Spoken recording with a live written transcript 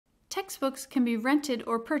Textbooks can be rented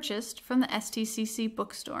or purchased from the STCC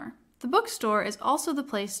bookstore. The bookstore is also the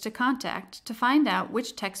place to contact to find out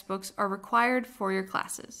which textbooks are required for your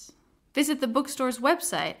classes. Visit the bookstore's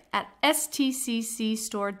website at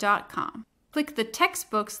stccstore.com. Click the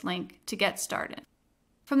Textbooks link to get started.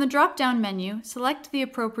 From the drop-down menu, select the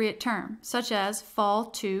appropriate term, such as Fall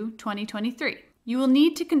 2, 2023. You will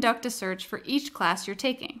need to conduct a search for each class you're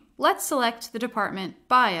taking. Let's select the department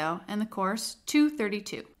Bio and the course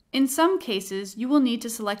 232. In some cases, you will need to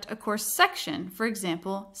select a course section, for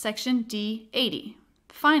example, section D80.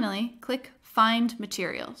 Finally, click Find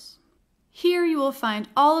Materials. Here you will find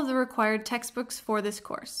all of the required textbooks for this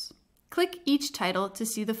course. Click each title to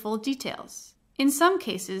see the full details. In some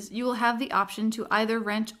cases, you will have the option to either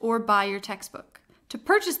rent or buy your textbook. To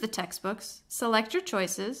purchase the textbooks, select your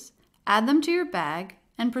choices, add them to your bag,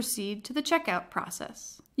 and proceed to the checkout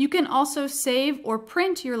process. You can also save or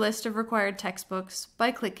print your list of required textbooks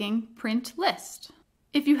by clicking Print List.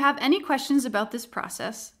 If you have any questions about this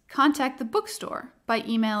process, contact the bookstore by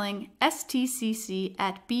emailing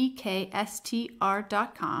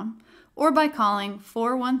stcc@bkstr.com or by calling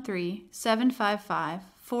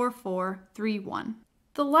 413-755-4431.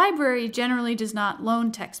 The library generally does not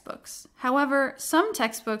loan textbooks. However, some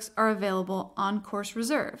textbooks are available on course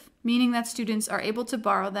reserve, meaning that students are able to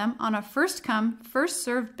borrow them on a first-come,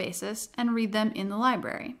 first-served basis and read them in the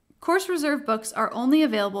library. Course reserve books are only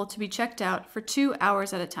available to be checked out for 2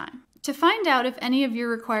 hours at a time. To find out if any of your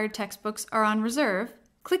required textbooks are on reserve,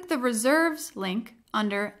 click the Reserves link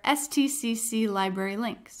under STCC Library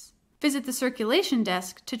Links. Visit the circulation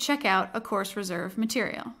desk to check out a course reserve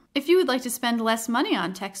material. If you would like to spend less money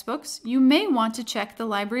on textbooks, you may want to check the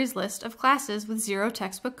library's list of classes with zero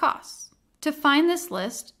textbook costs. To find this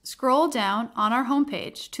list, scroll down on our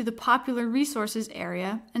homepage to the Popular Resources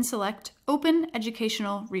area and select Open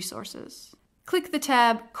Educational Resources. Click the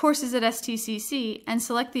tab Courses at STCC and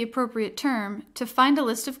select the appropriate term to find a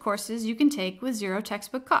list of courses you can take with zero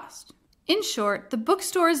textbook cost. In short, the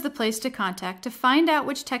bookstore is the place to contact to find out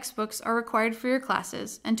which textbooks are required for your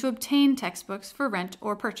classes and to obtain textbooks for rent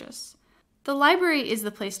or purchase. The library is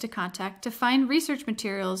the place to contact to find research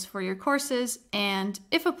materials for your courses and,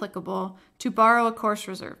 if applicable, to borrow a course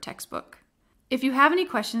reserve textbook. If you have any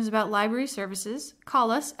questions about library services,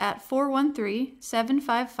 call us at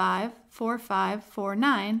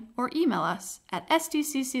 413-755-4549 or email us at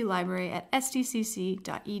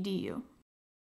stcclibrary@stcc.edu.